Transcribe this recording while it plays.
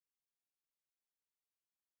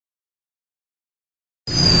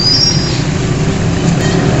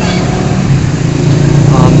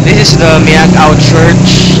is the Miagao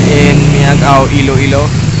Church in Miagao, Iloilo.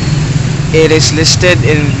 It is listed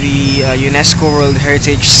in the UNESCO World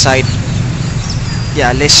Heritage Site.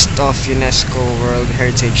 Yeah, list of UNESCO World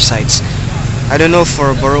Heritage Sites. I don't know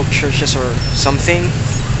for Baroque churches or something.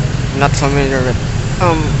 I'm not familiar with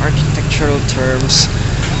architectural terms.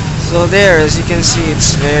 So there, as you can see,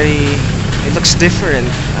 it looks different.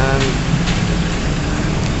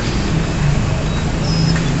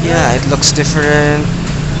 Yeah, it looks different,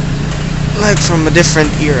 like from a different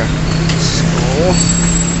era. So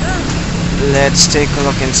let's take a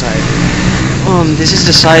look inside. This is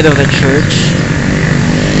the side of the church.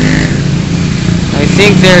 I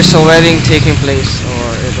think there's a wedding taking place,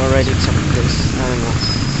 or it already took place. I don't know.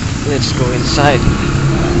 Let's go inside.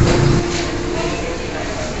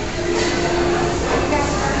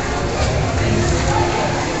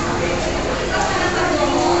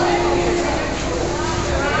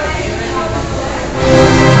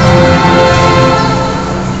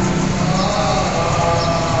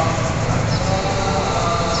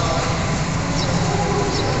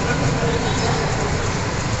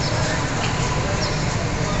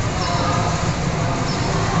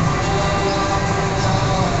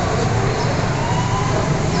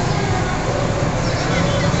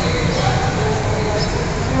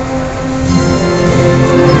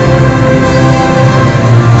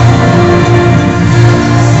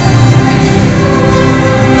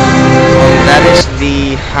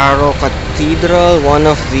 Haro Cathedral, one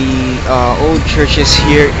of the old churches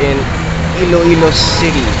here in Iloilo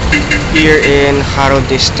City, here in Haro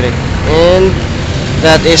District, and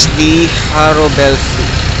that is the Haro Belfry,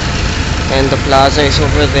 and the plaza is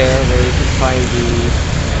over there where you can find the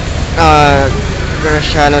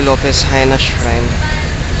Graciano Lopez Jaena Shrine.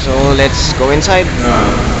 So let's go inside.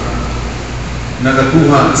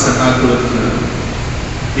 Nakakuha sa katulad na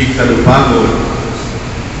ikalupangon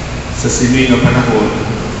sa sining nga panahon,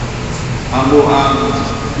 amo ang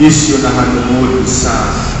isyu na hanungod sa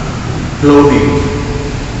clothing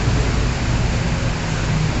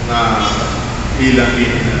na ilang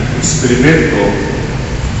eksperimento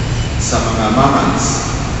sa mga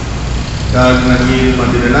mamans, kag naging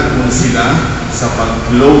madinalan mo sila sa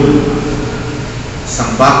pag-clone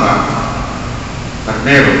sang baka,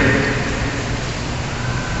 karnero.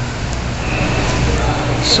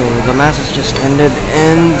 So the mass has just ended,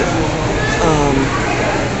 and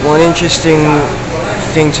one interesting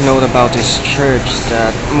thing to note about this church is that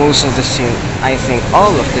most of the saints, I think all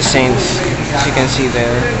of the saints, as you can see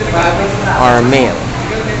there, are male.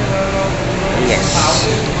 Yes.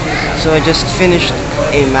 So I just finished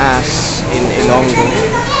a mass in Ilonggo.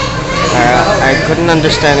 I couldn't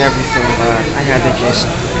understand everything, but I had the gist.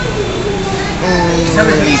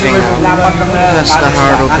 We're leaving now. That's the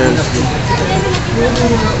Haro Belfry.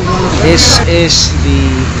 This is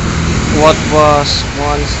what was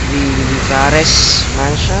once the Lizares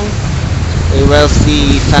mansion, a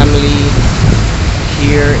wealthy family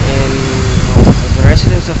here in the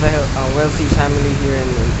residence of a wealthy family here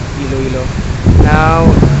in Iloilo. Now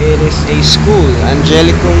it is a school,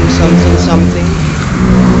 Angelicum something something.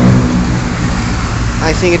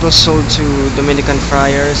 I think it was sold to Dominican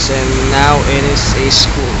friars, and now it is a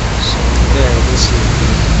school. So there you can see.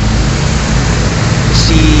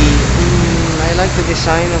 I like the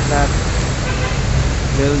design of that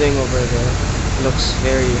building over there. Looks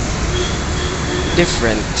very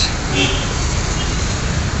different.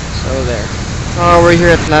 So there. We're here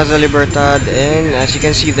at Plaza Libertad, and as you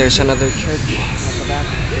can see, there's another church at the back.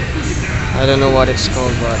 I don't know what it's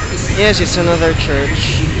called, but yes, it's another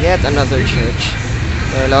church. Yet another church.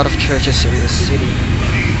 There are a lot of churches in this city.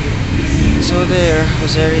 So there,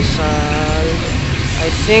 Jose Rizal. I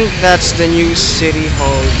think that's the new city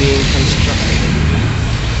hall being constructed.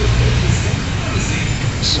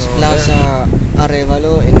 So Plaza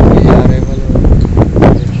Arevalo in Villa Arevalo.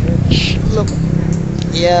 The church. Look.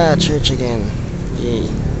 Yeah, church again. Yay.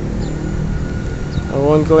 I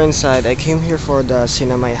won't go inside. I came here for the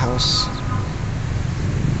Sinamay house.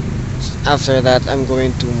 After that, I'm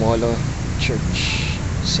going to Molo Church.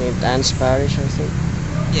 St. Anne's Parish, I think.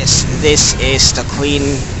 Yes, this is the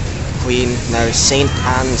Queen St.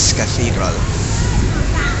 Anne's Cathedral.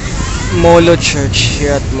 Molo Church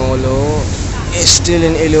here at Molo is still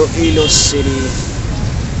in Iloilo City.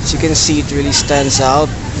 As you can see, it really stands out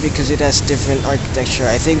because it has different architecture.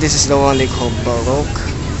 I think this is the one they call Baroque.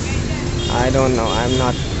 I don't know, I'm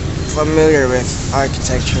not familiar with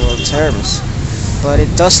architectural terms, but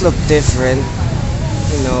it does look different.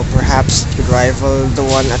 You know, perhaps it could rival the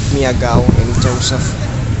one at Miagao in terms of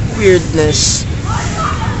weirdness,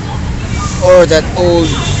 or that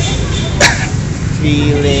old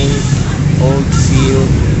feel.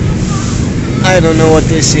 I don't know what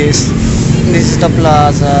this is. This is the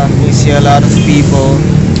plaza. You see a lot of people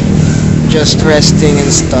just resting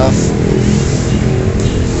and stuff.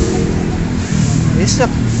 This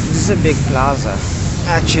is a big plaza.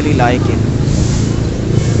 I actually like it.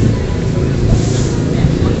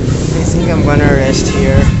 I think I'm gonna rest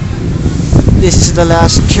here. This is the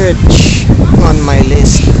last church on my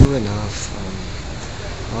list. True enough,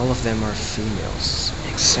 all of them are females,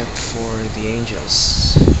 except for the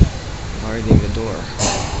angels guarding the door.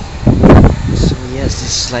 So yes,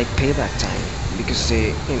 this is like payback time because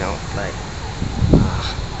they, like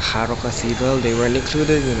Haro Cathedral, they weren't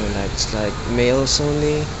included. Like it's like males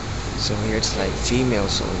only. So here it's like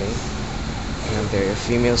females only. There are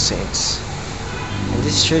female saints. And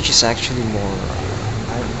this church is actually more,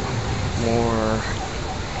 I don't know, more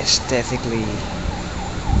aesthetically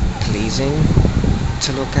pleasing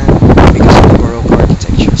to look at because of the Baroque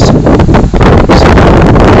architecture. So